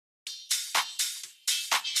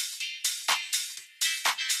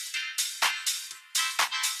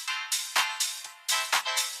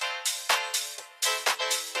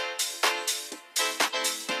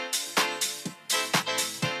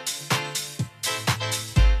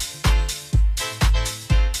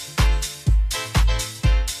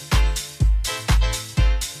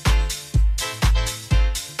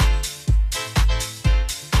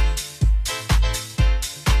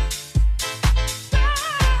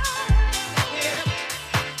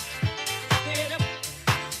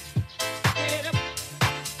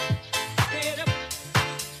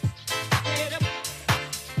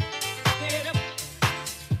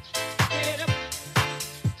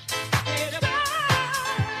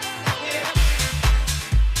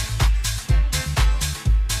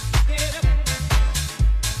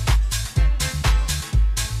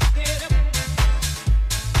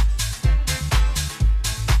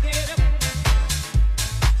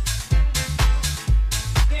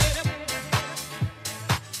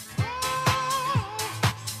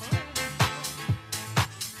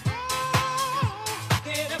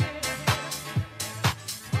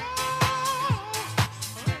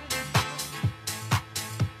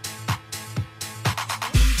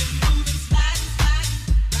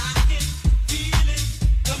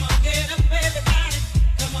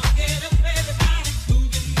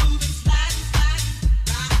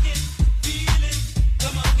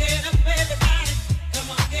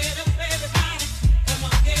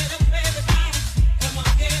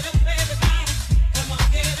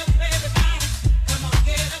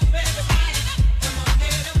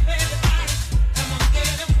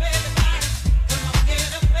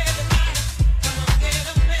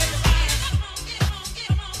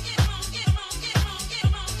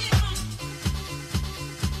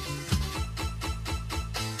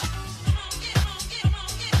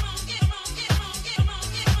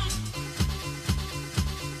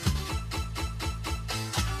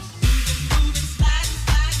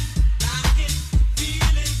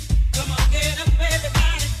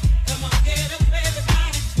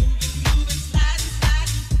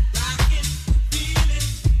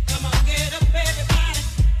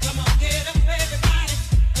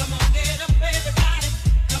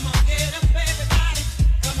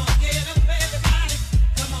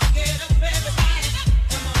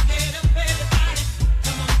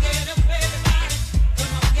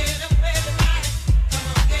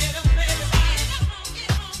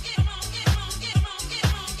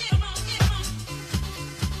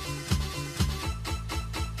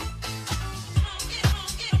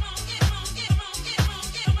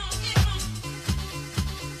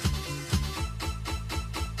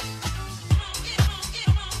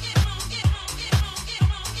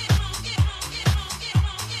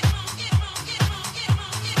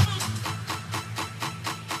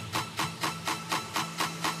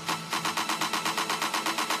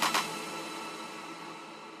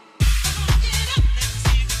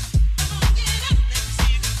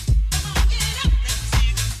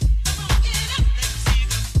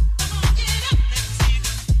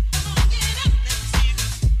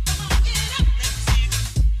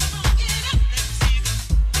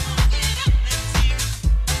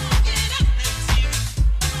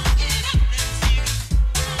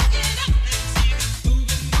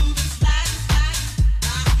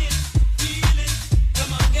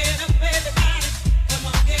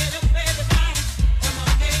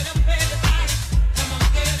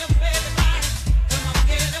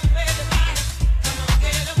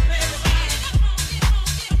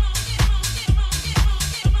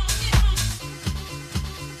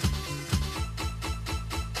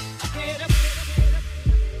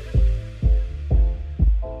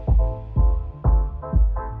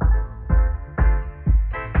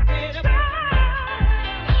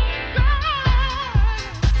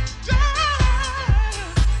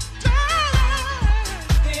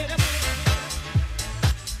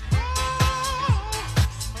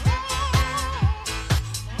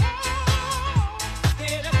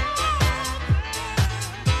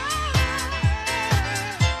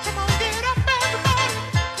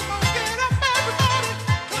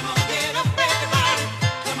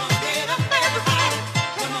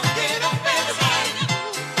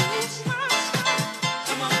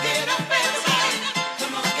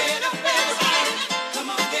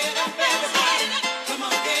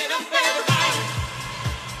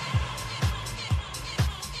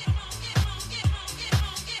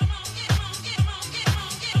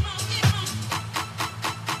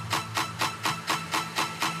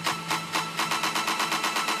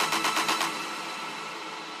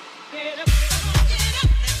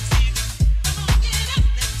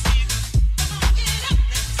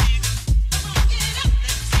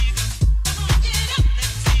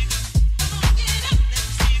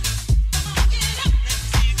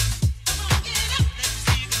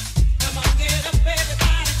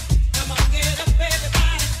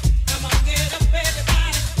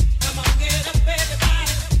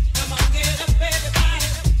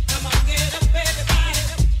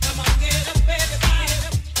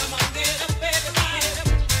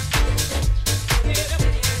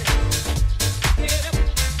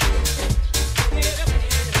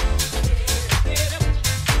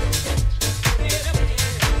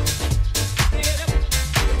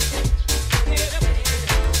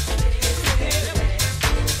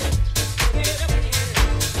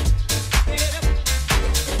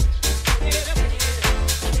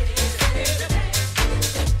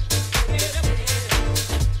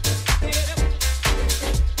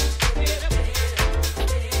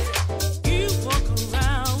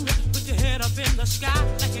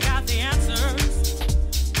got the answers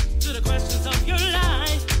to the questions of your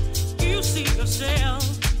life. You see yourself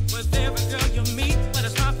with every girl you meet, but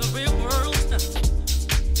it's not the real world.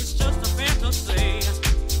 It's just a fantasy.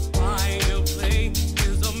 Why you play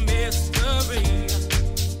is a mystery.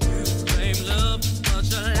 You claim love, but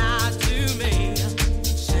you lied to me.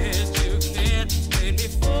 Said you can't, made me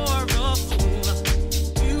for a fool.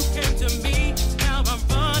 You came to me, now I'm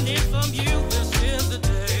running from you. This is the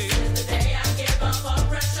day. This is the day I give up all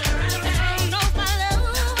pressure and pain. No, my love.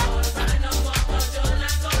 Not gonna cry no more, 'cause you're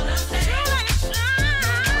not gonna stay. You're like a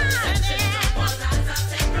shine. No more lies I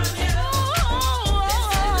take from you. This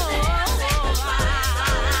is the day I say goodbye.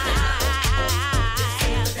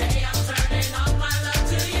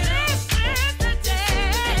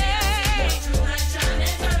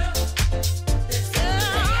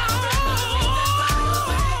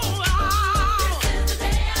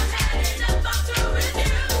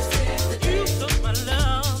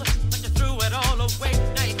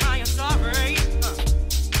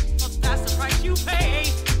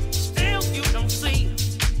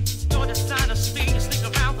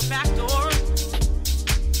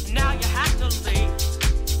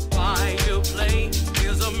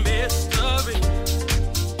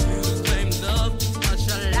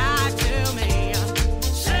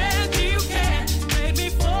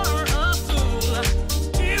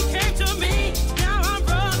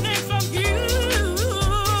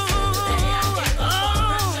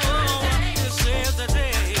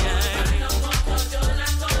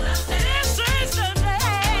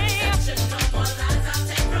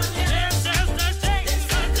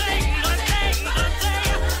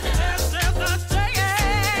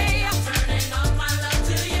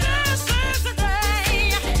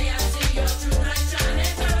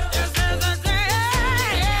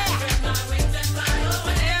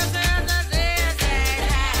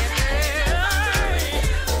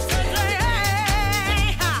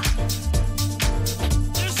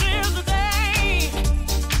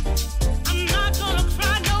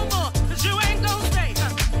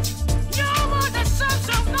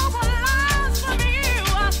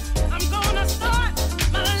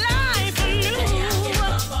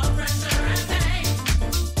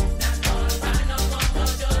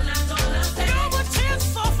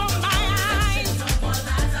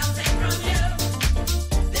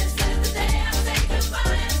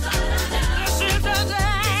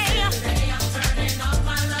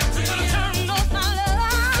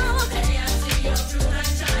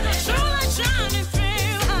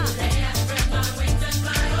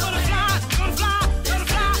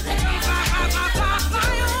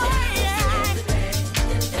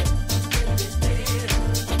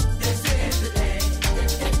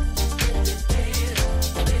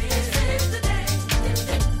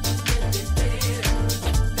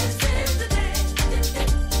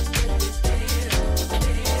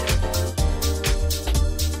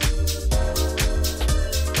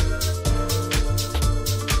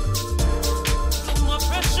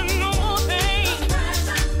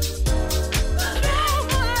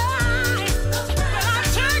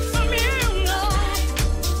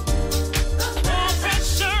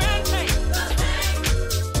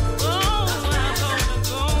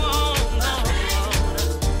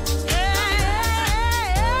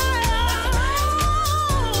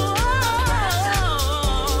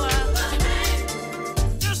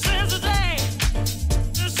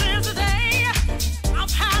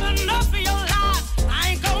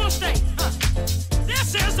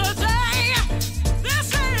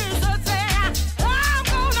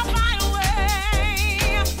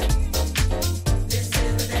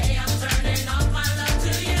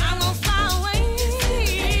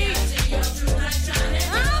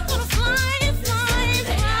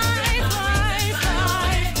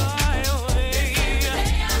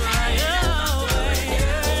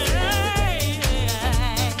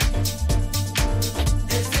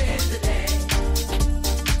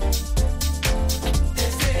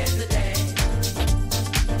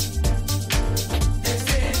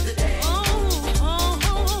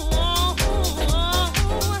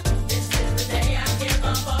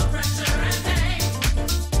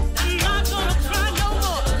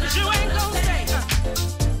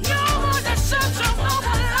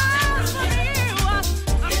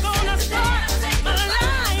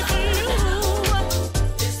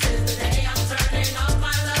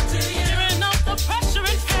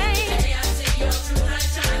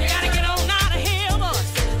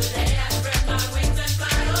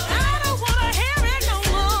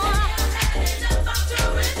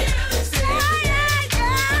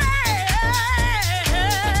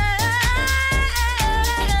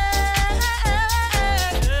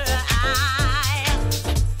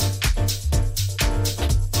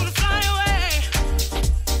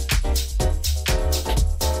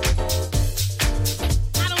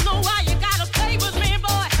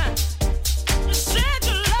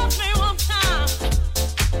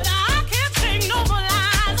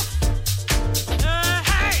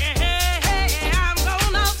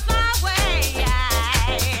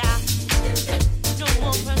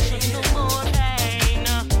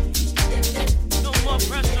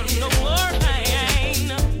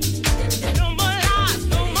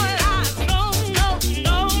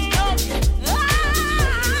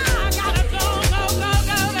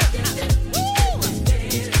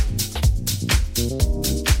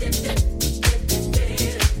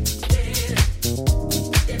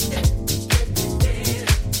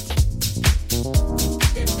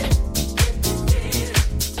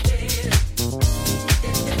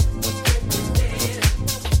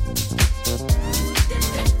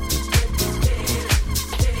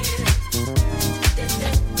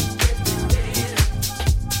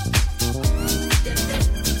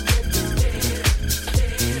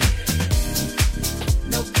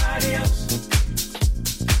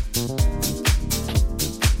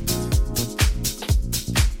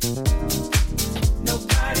 Nobody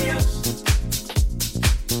else.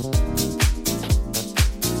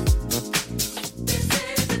 This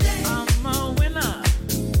is the day. I'm a winner.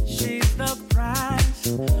 She's the prize.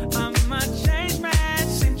 I'm a change man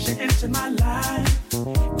since you entered my life.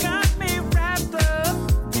 Got me wrapped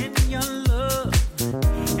up in your love.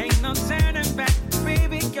 Ain't no turning back,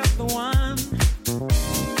 baby, you're the one.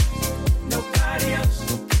 Nobody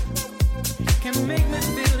else can make me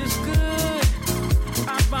feel this good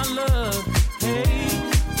about love. Hey,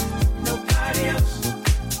 nobody else.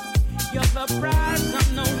 You're the prize,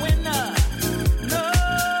 I'm the winner.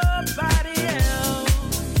 Nobody else.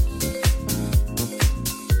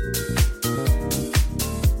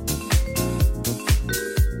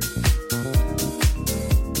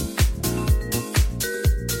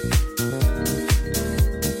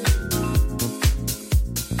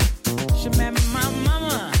 She met my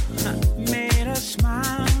mama, made her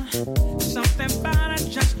smile. Something about her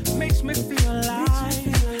just makes me feel alive.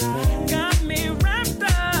 Got me wrapped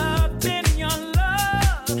up in your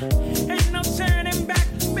love. Ain't no turning back,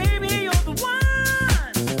 baby, you're the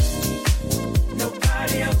one.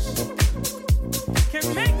 Nobody else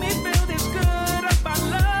can make me feel this good about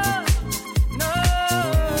love. No,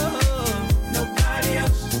 nobody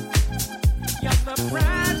else. You're the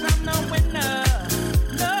prize, I'm the winner.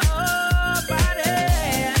 Nobody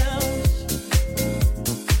else.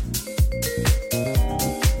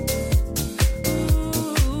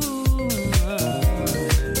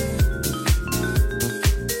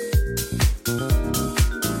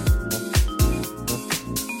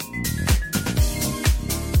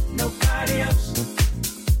 Nobody else.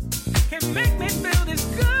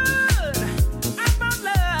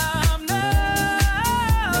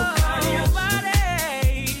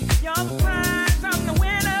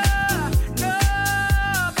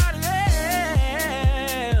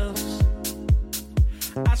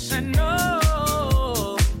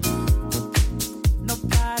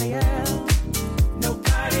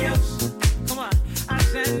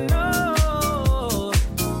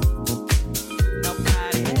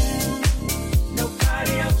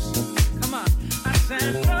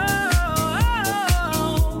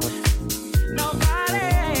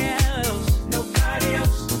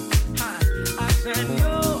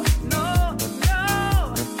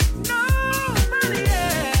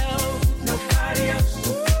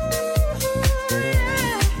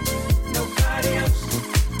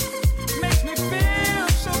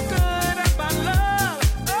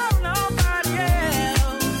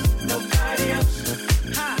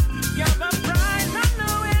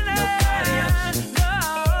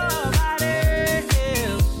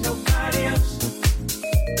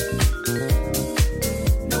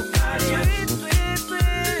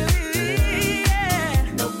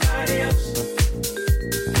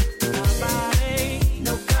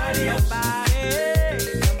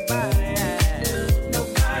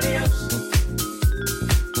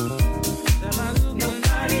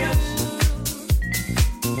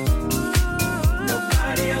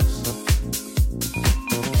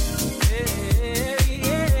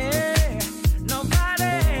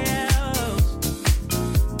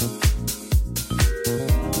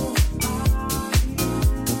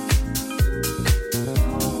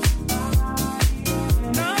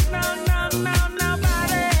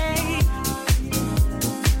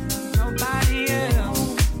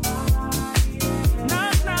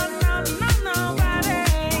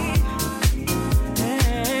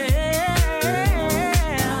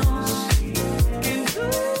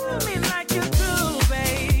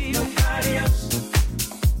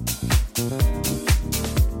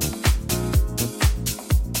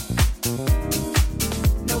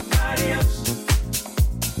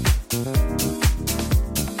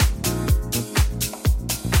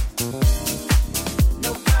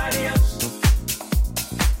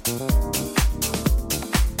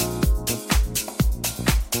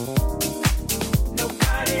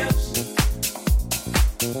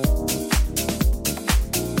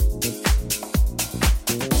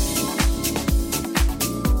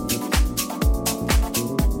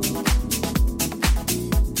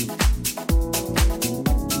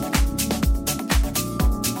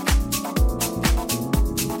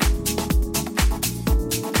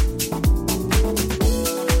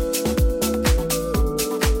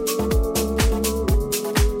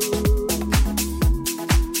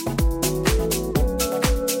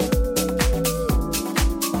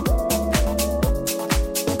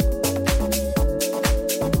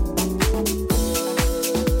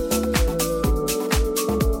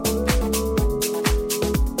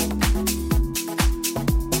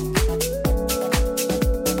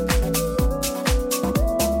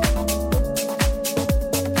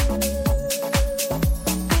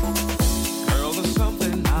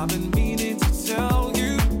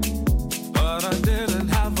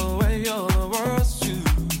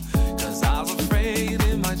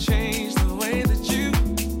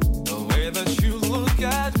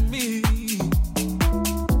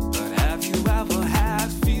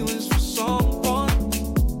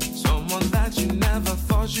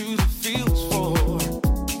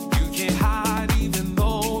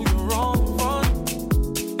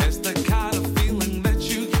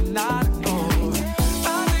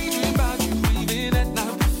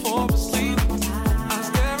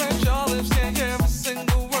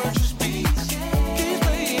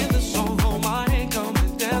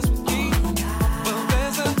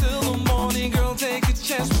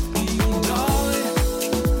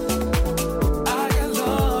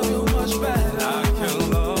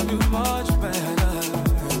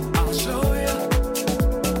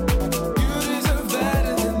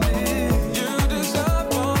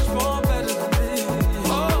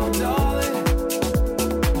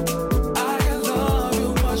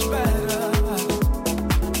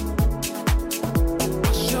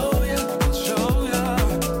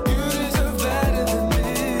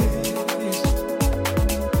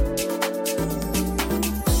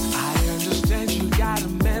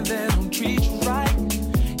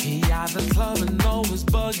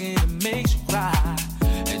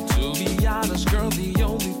 honest, girl, the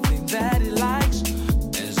only thing that he likes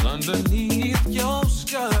is underneath your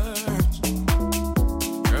skirt.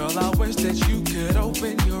 Girl, I wish that you could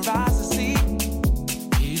open your eyes and see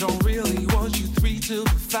he don't really want you three to the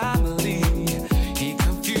family. He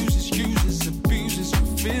confuses, uses, abuses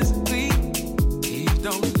you physically. He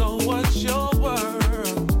don't know what you're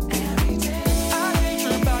worth. Every day I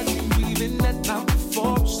think about you even at night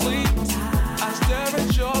before you sleep. I stare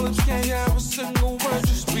at your lips, can't hear a single word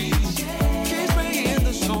you speak. Keeps me in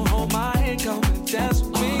the zone, hold my hand, come and dance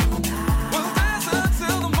with me. We'll dance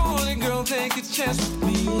until the morning, girl, take a chance with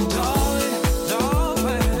me. Darling,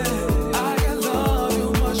 darling, I can love you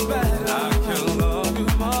much better. I can love you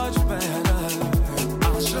much better.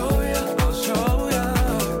 I'll show you, I'll show you.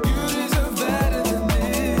 You deserve better than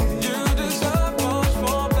this. You deserve much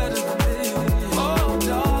more better than this. Oh,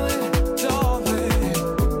 darling, darling,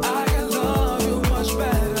 I can love you much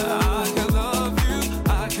better. I can love you,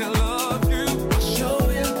 I can love you. I'll show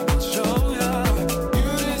you, I'll show you. You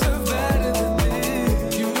deserve better than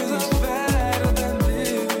this. You deserve better than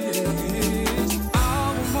this. I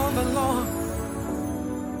will mow the lawn,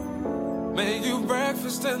 make you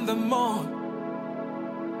breakfast in the morning.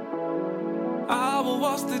 I will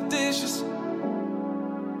wash the dishes,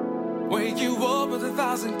 wake you up with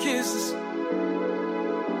 1,000 kisses.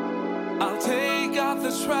 I'll take out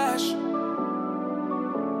the trash,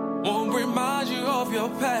 won't remind you of your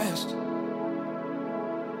past.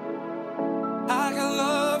 I can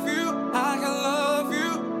love you, I can love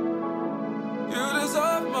you. You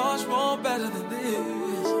deserve much more better than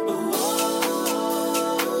this. Ooh,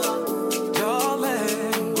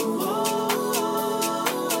 darling,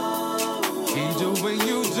 he's doing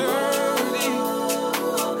you dirty.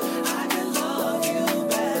 I can love you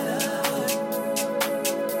better.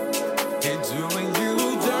 He's doing you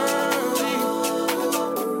dirty.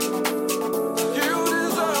 You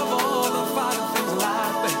deserve all the fine things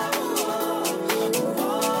like that.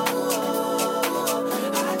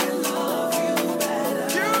 I can love you better.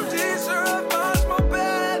 You deserve much more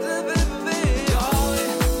better than this.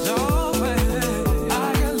 Darling, darling, I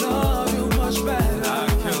can love you much better. I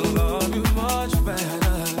can love you much better.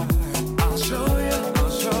 I'll show you,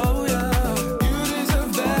 I'll show you. You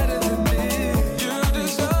deserve better than this. You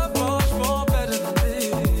deserve much more better than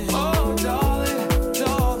this. Oh, darling,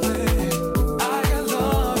 darling, I can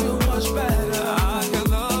love you much better. I can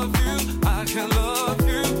love you, I can love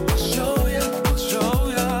you. I'll show you, I'll show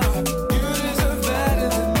you. You deserve better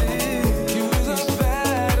than this. You deserve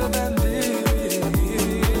better than this.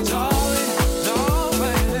 Darling,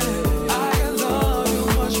 darling, I can love you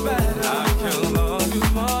much better. I can love you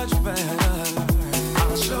much better.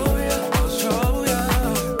 I'll show you, I'll show you.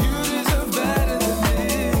 You deserve better than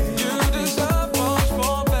this. You deserve much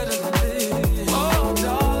more better than this. Oh,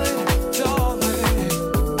 darling, darling,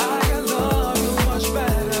 I can love you much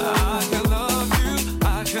better. I can love you,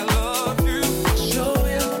 I can love you. I'll show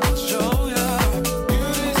you, I'll show you. You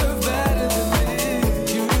deserve better than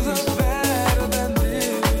this. You deserve better than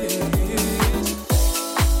this.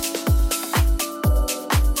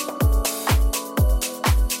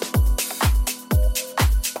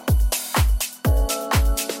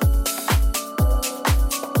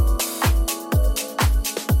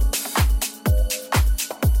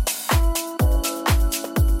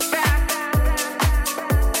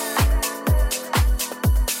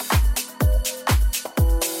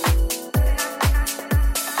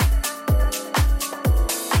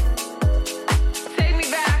 Take me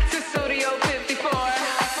back to Studio 54.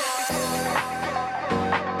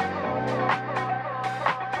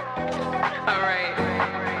 All right.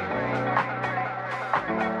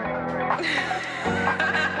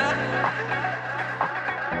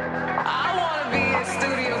 I want to be in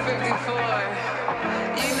Studio 54.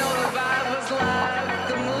 You know the vibe was live,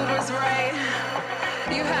 the mood was right.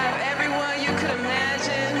 You have everyone you could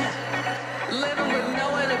imagine, living with no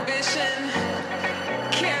inhibition,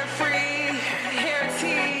 carefree, hair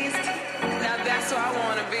teased. Now that's where I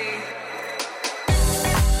want to be.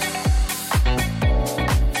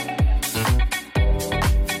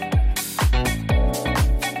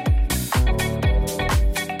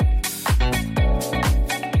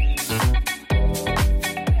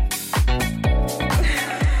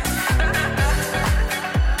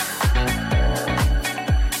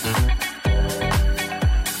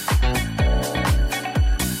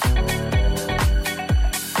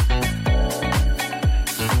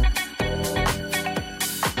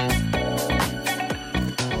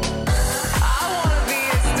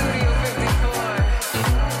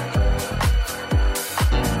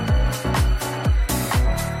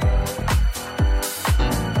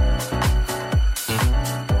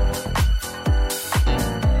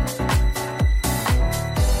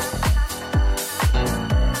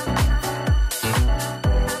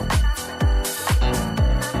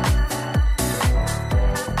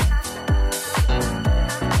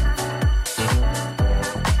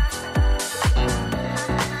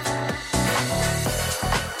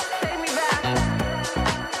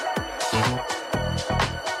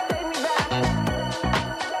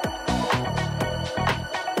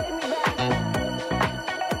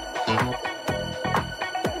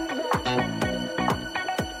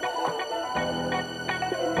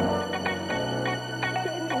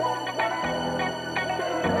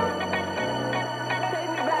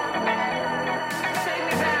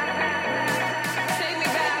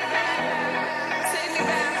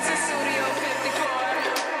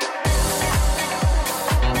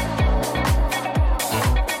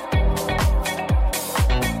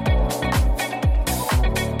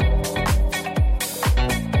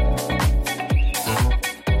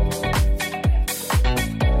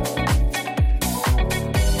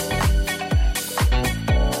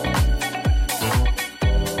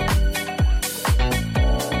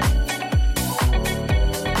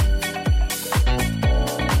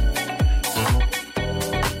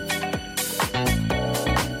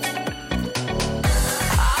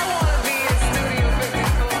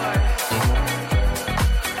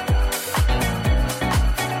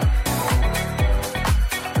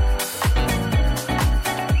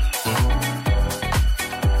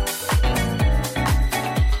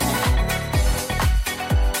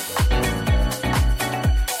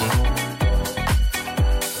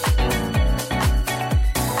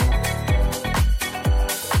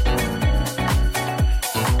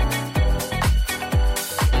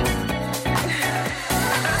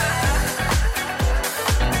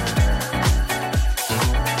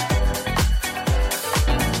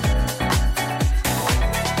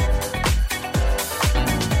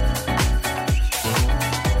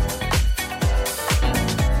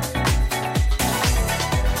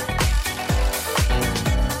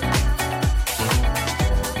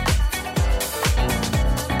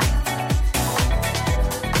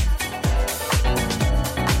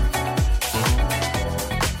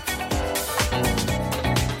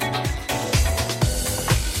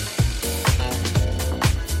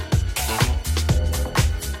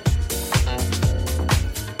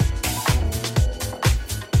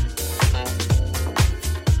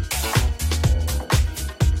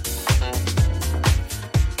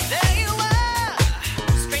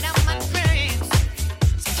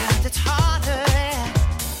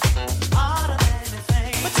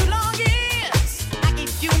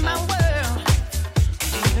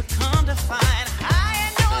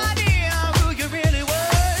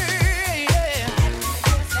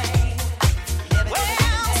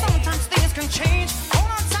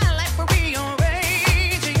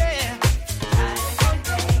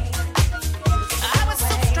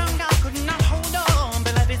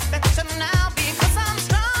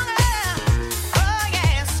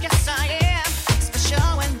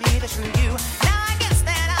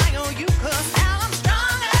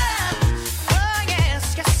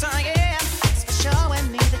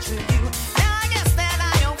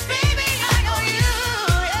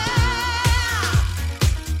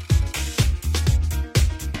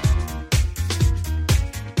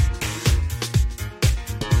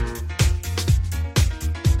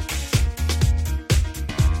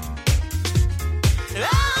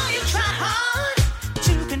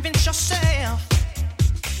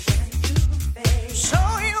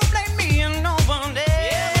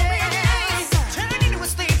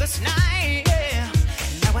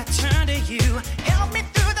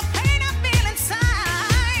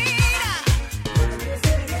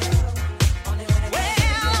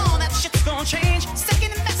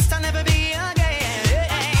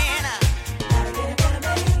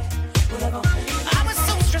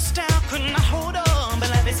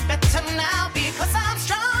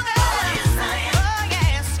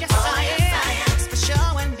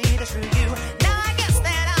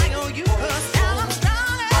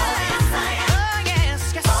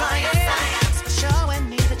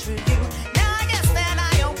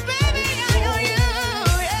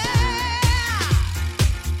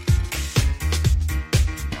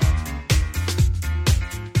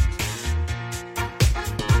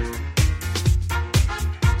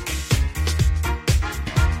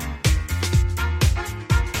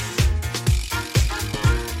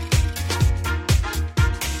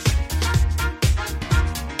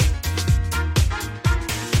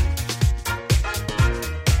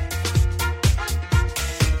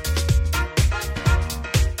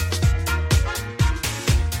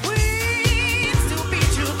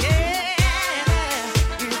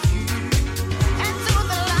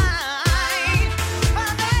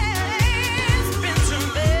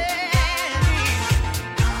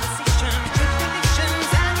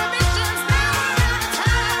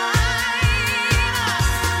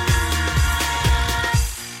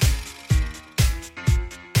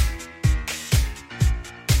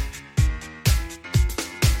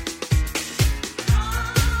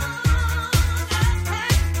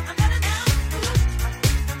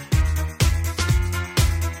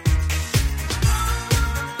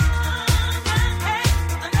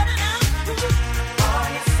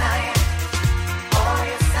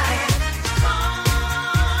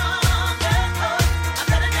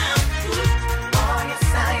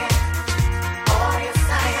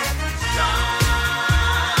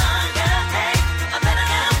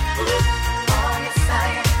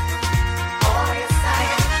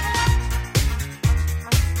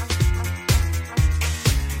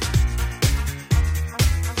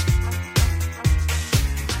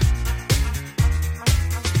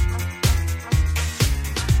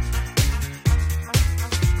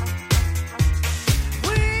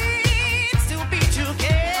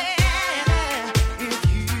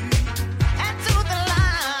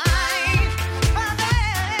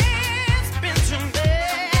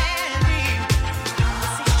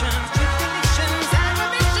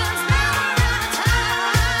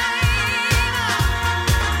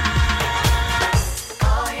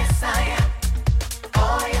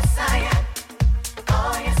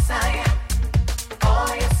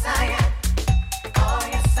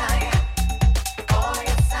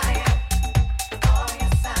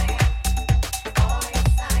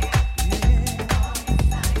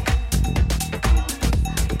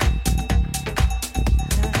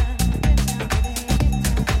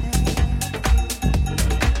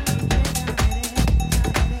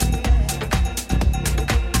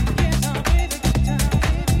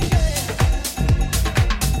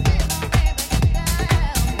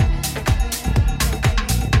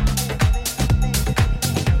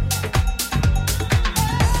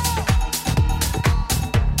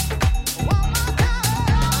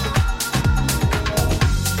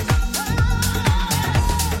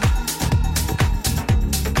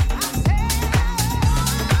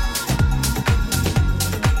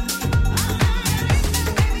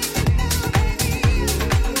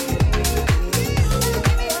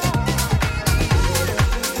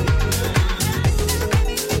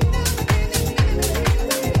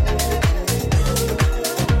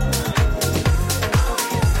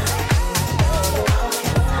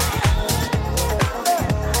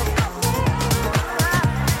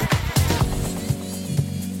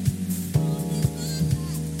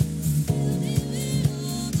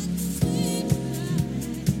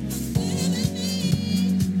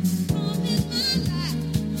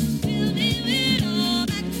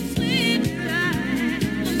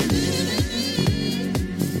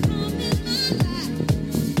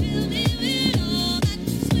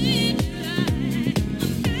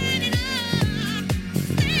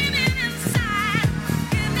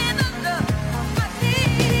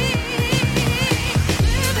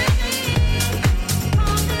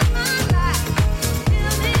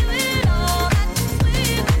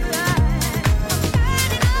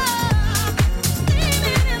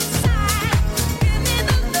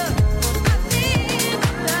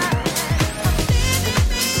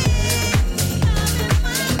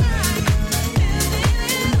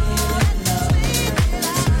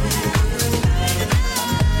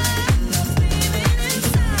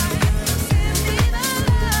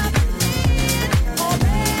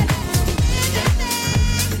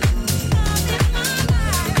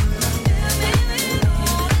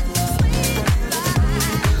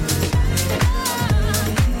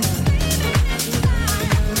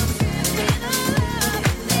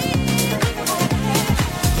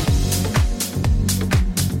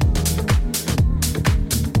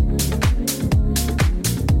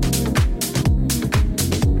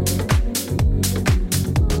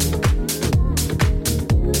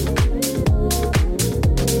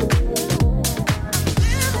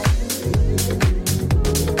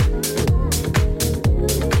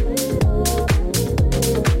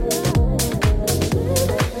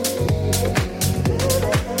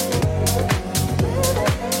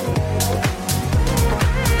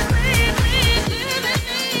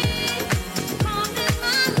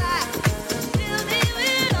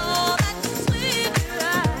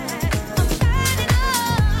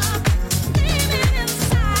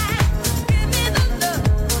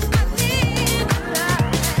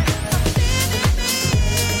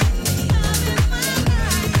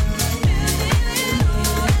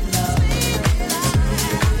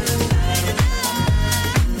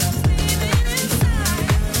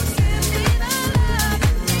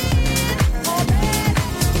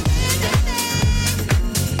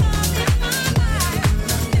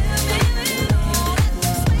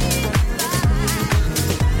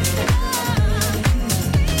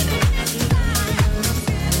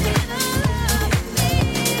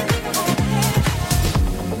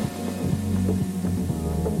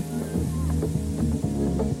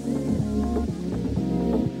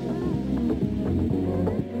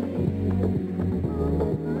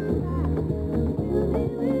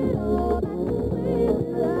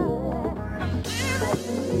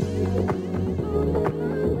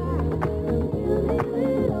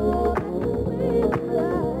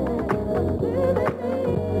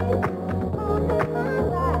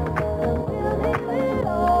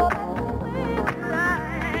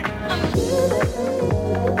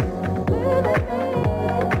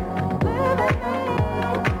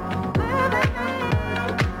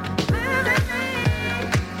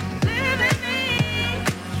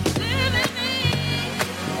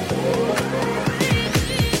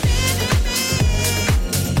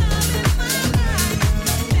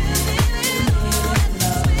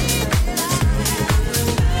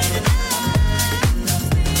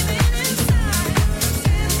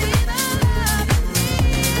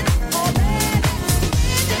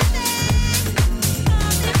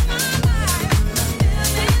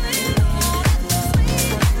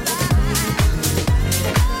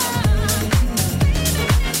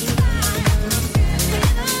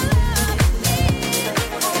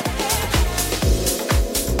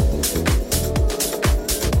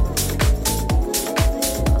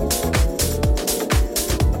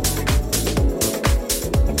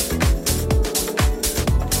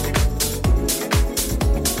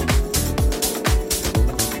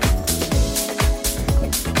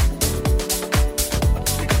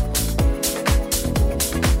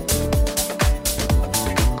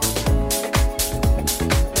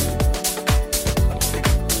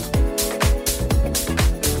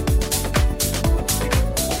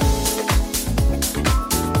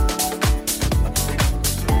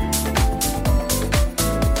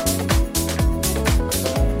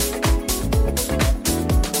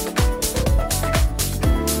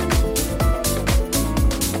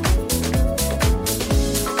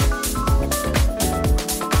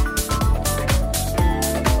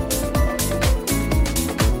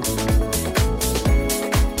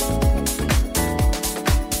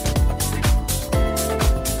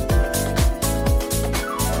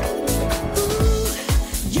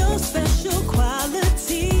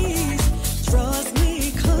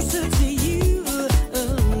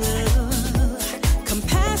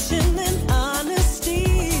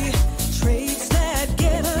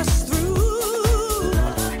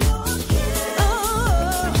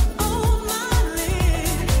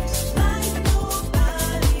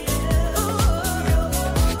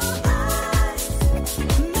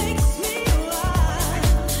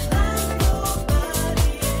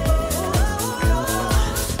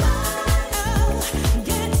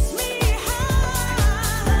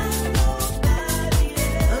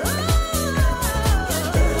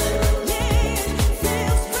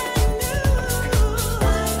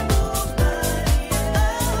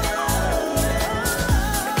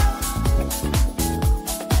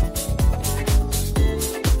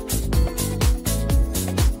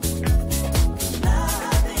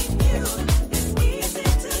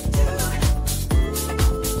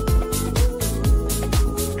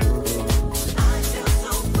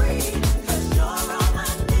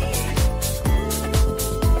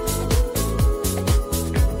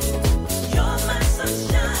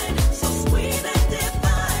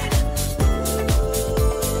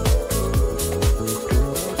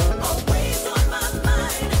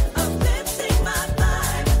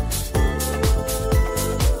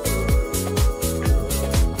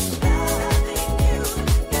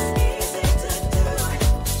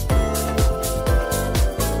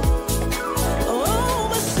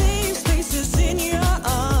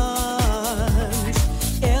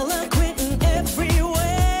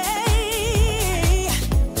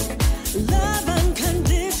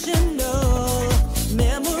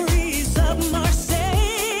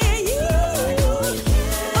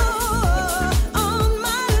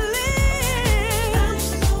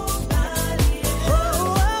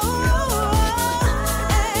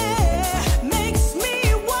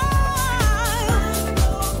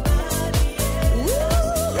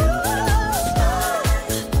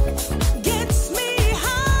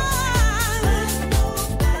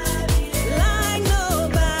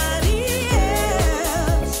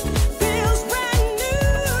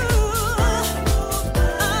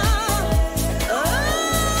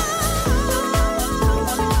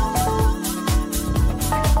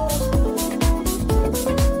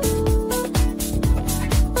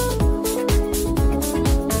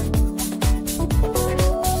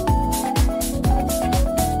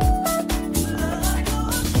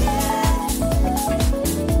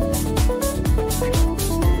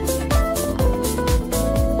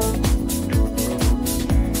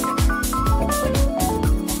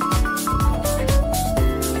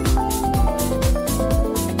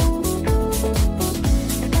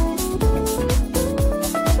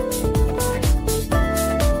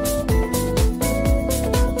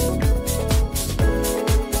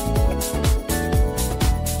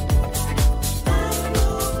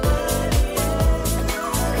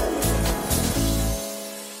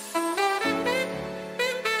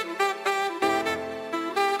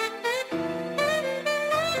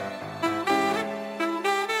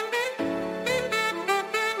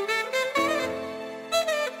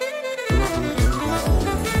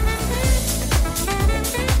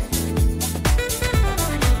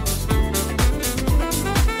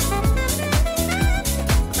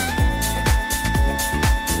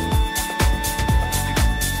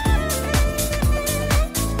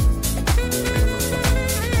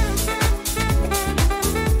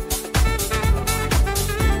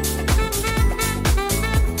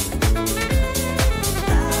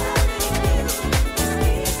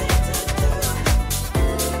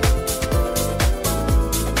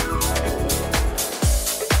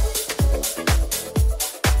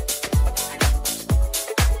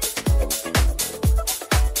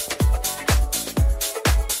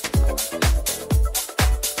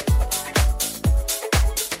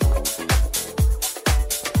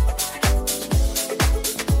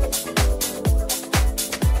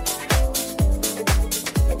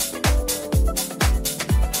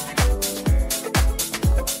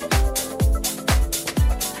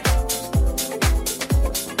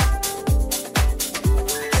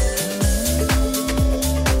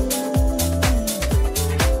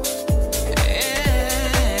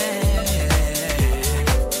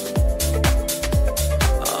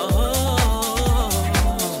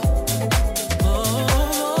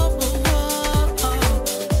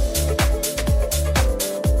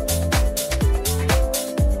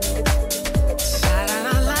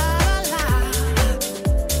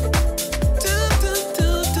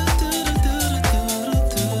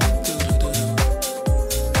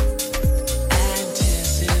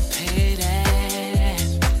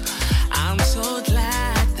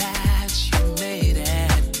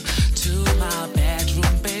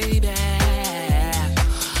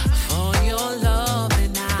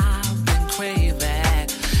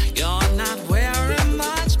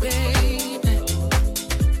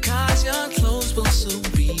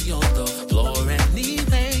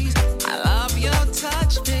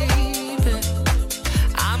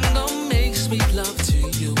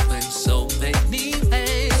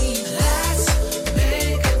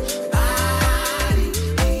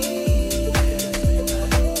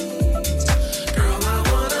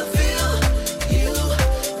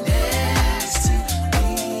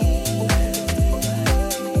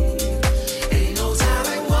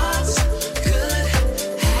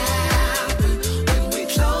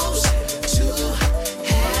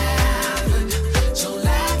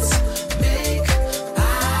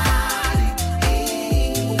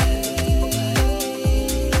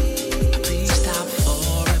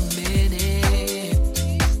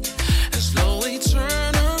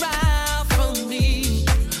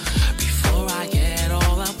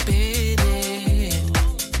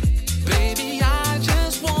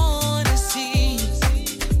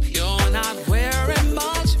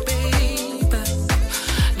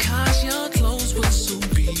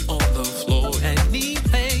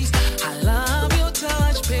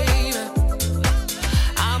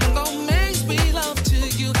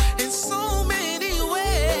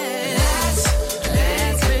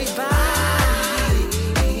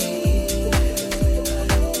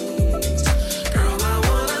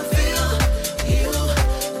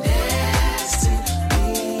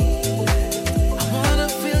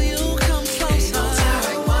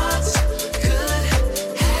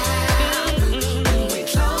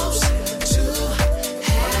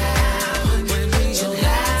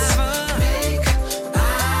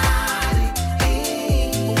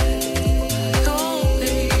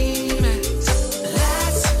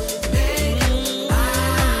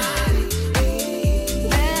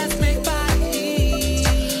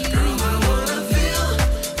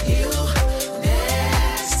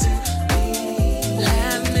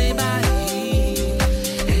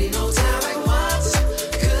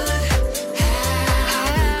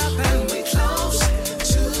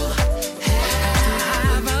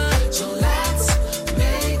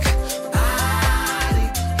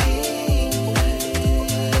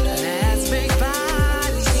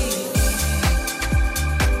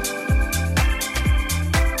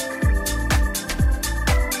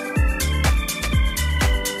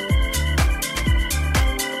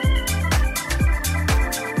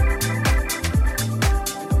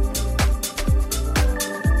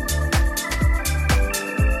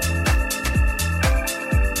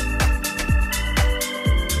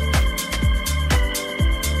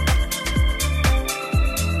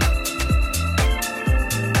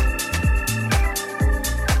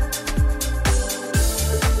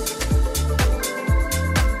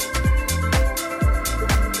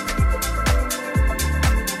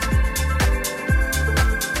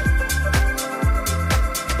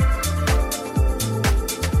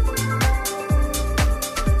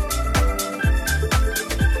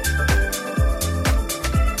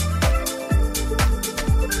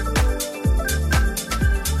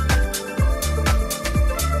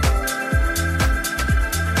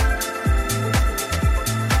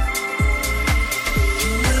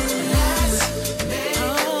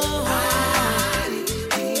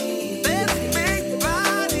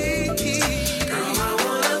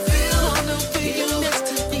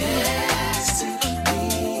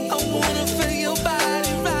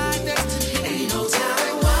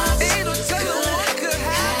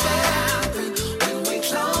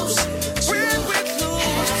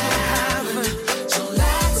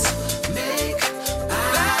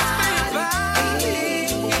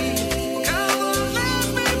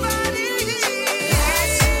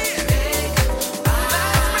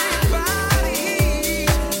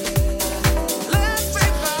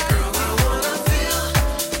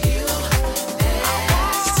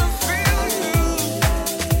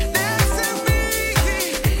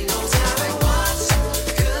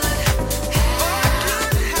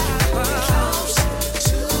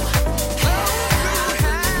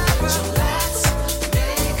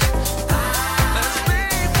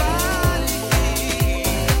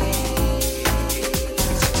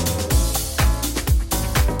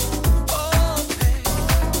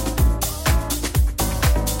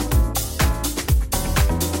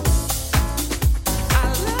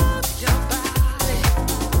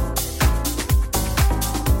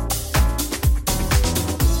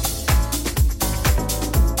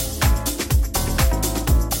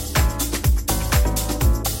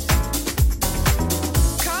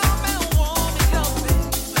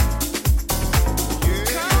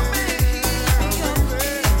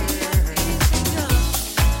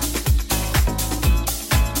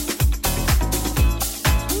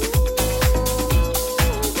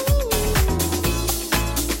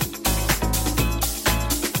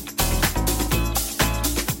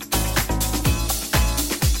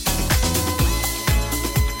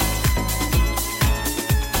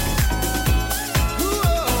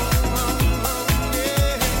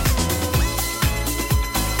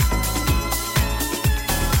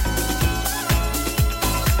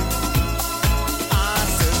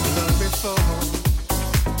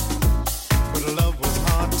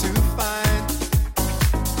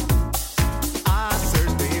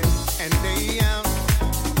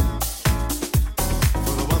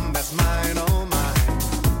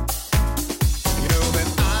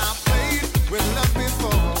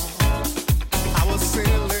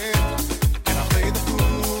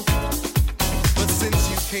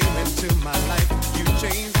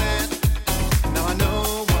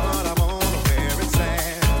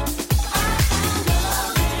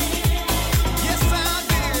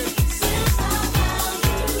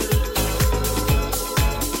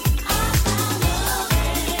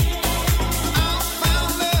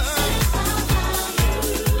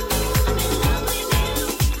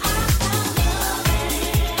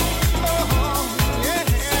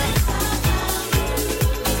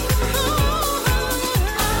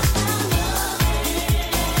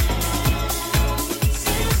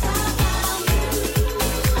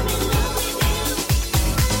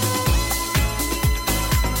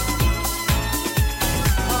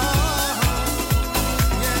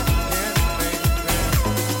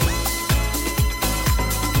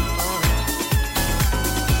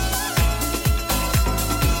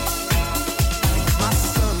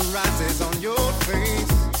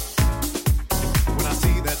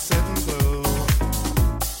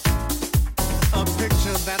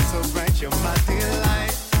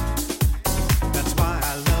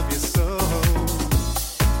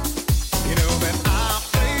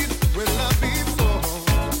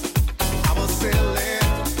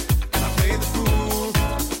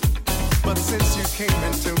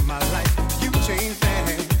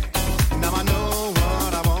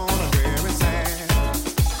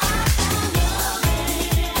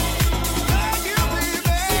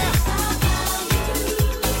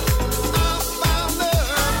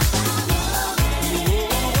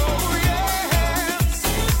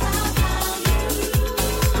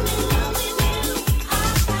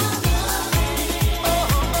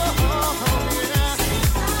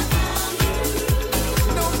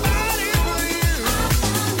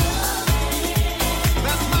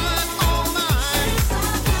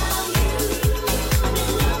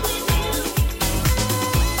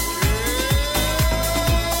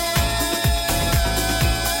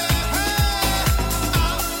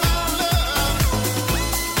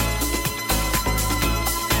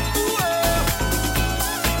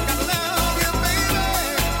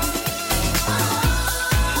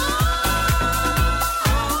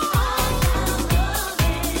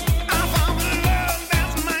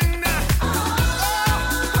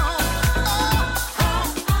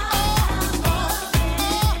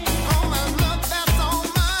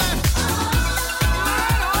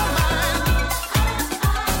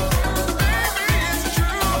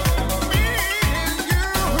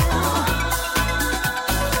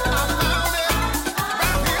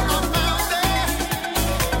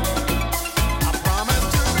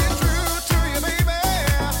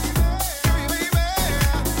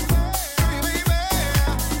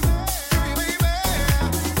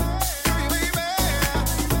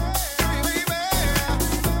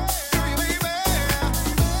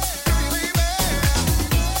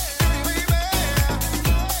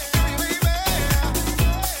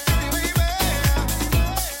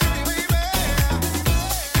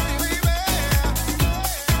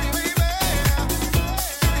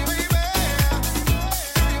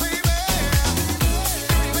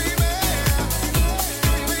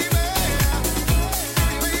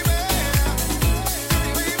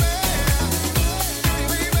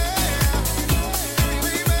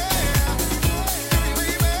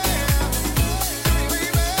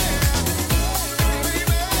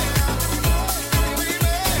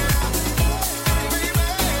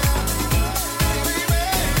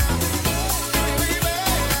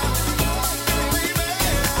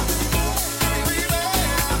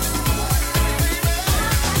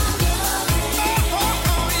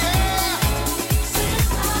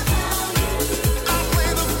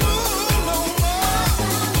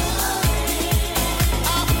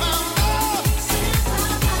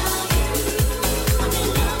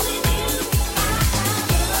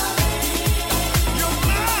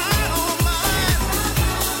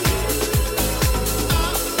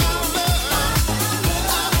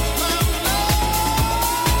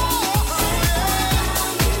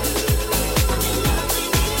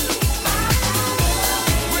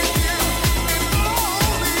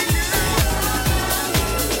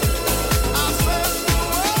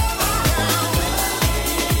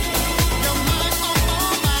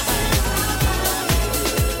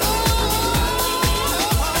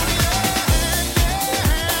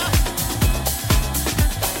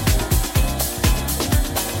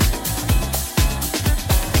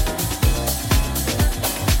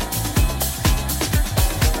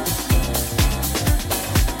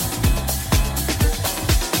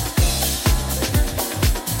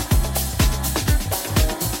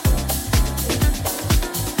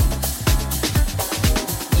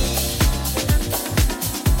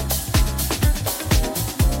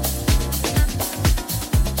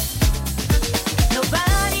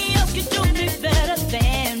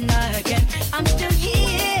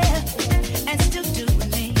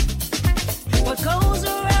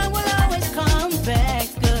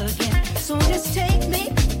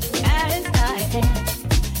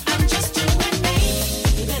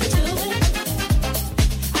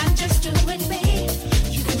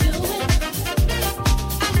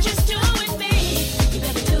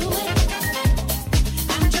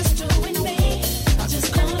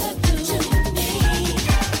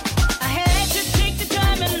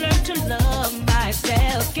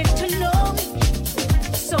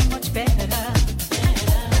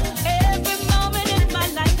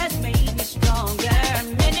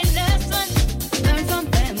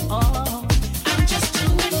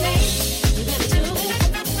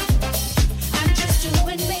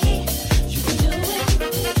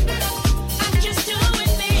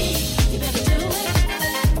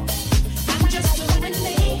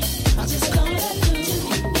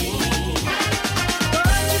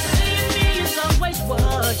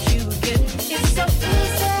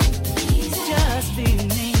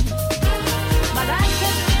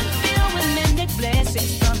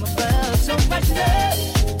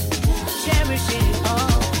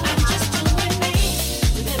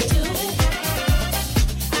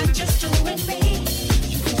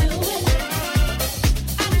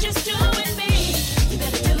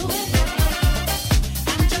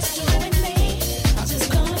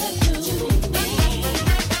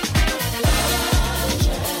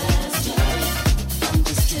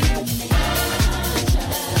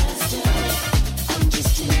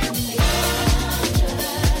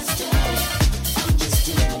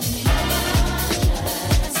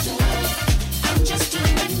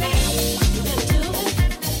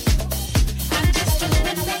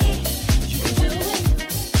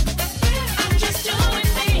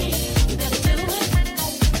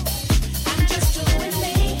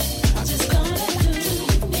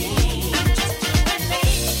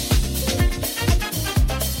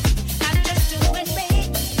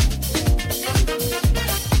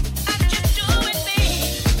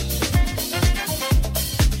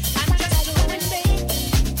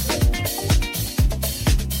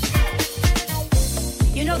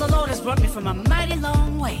 You know, the Lord has brought me from a mighty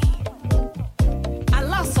long way. I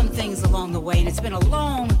lost some things along the way, and it's been a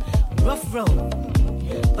long, rough road.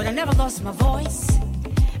 But I never lost my voice.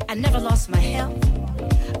 I never lost my health.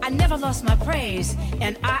 I never lost my praise,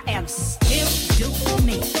 and I am still doing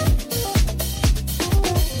me.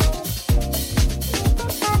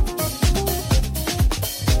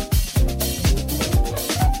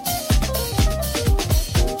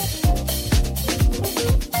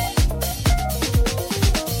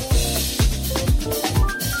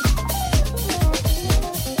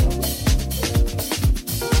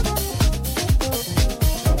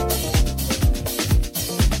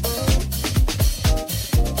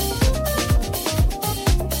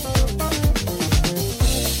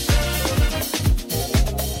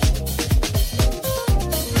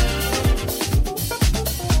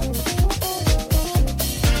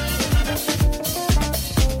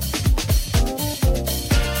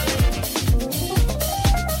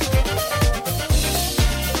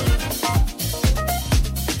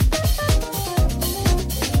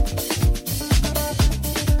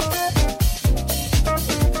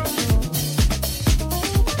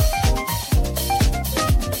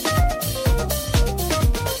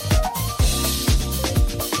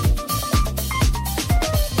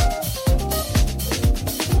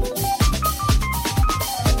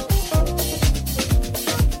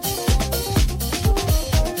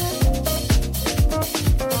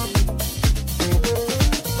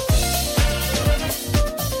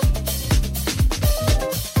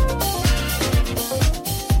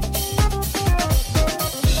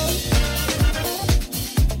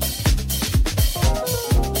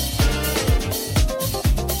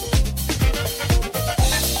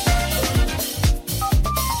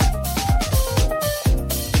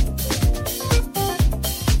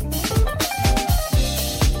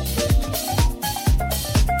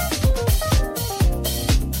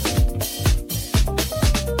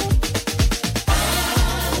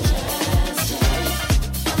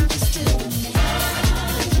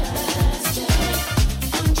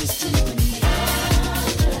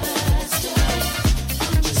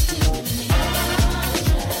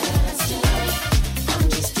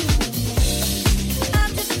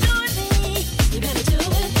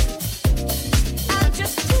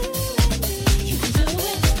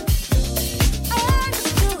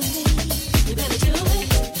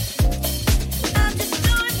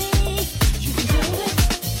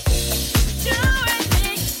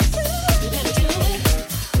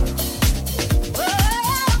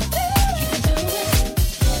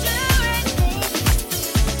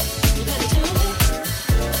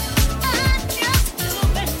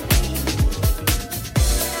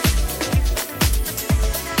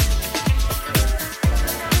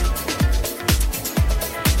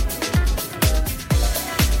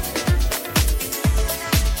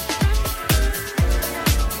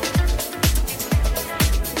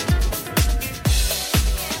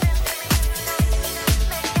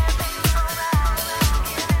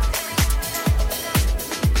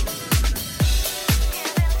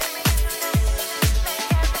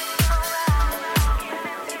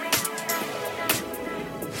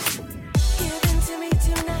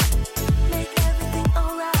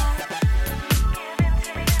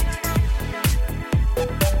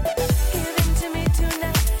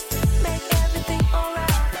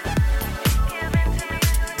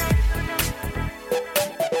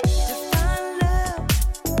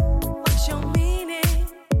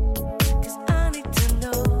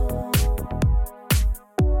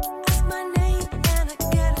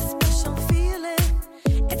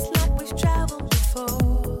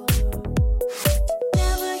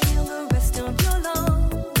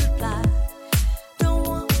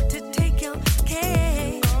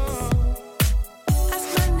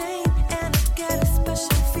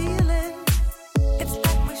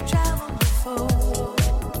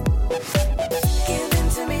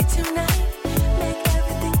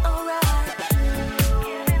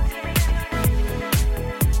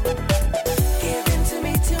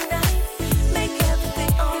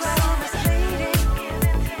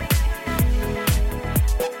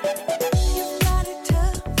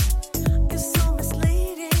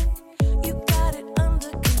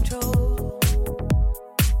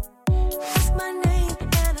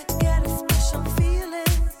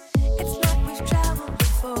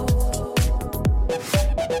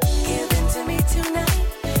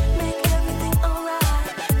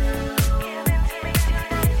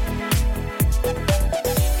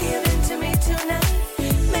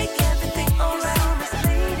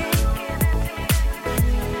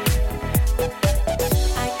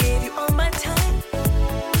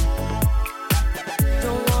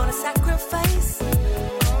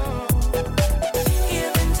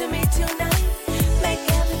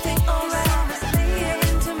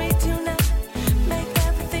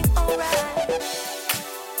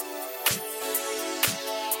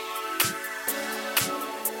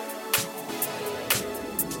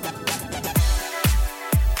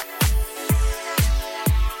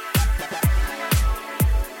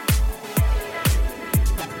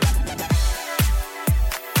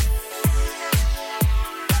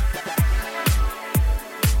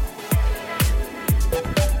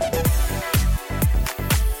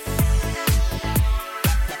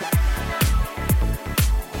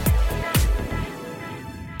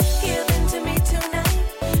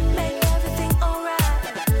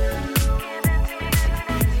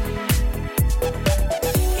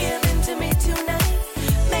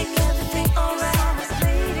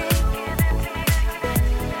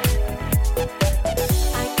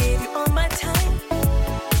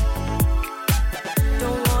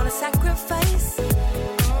 face.